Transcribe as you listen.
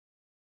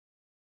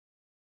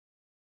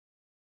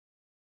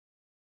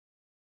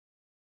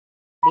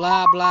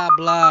Blah, blah,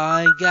 blah,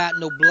 I ain't got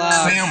no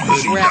blah.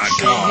 This rap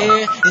shit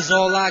here is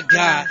all I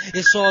got.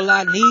 It's all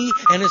I need,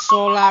 and it's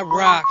all I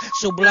rock.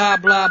 So blah,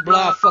 blah,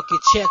 blah, fuck it,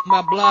 check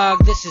my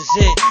blog. This is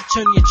it,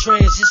 turn your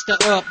transistor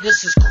up.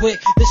 This is quick,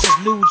 this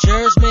is New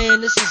Jersey,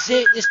 man, this is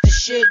it. This the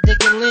shit,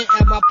 digging lint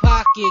at my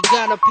pocket.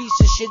 Got a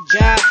piece of shit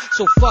job,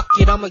 so fuck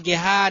it, I'ma get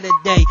high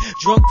today.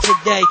 Drunk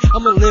today,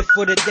 I'ma live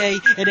for the day,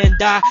 and then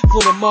die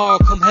for tomorrow.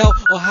 Come hell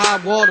or high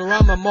water,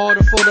 I'm a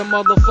martyr for the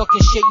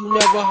motherfucking shit you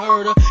never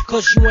heard of.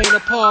 Cause you ain't a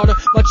part of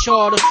my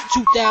charter.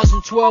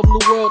 2012 New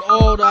World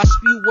Order. I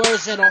spew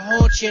words that'll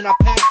haunt you, and I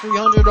pack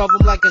 300 of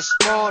them like a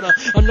Sparta.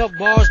 Enough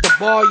bars to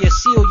bar you,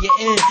 seal you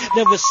in.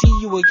 Never see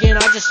you again.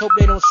 I just hope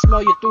they don't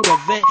smell you through the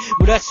vent.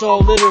 But that's all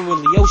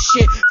literally. Oh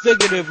shit,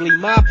 figuratively.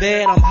 My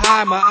bad, I'm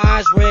high, my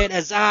eyes red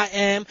as I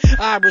am.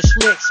 Irish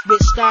mix,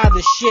 spit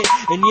stylish shit.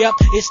 And yep,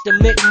 it's the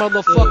Mick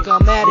motherfucker,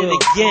 I'm at it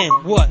again.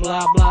 What?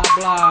 Blah, blah,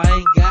 blah, I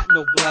ain't got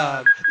no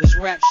blog. This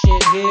rap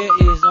shit here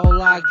is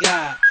all I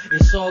got.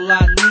 It's all I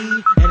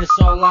need, and it's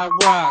all I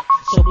rock.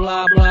 So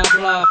blah, blah,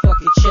 blah,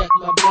 fucking check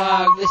my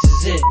blog. This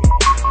is it.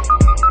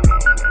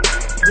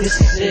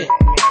 This is it.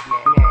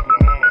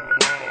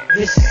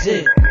 This is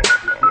it.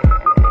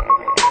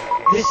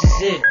 This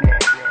is it.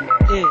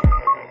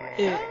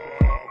 It.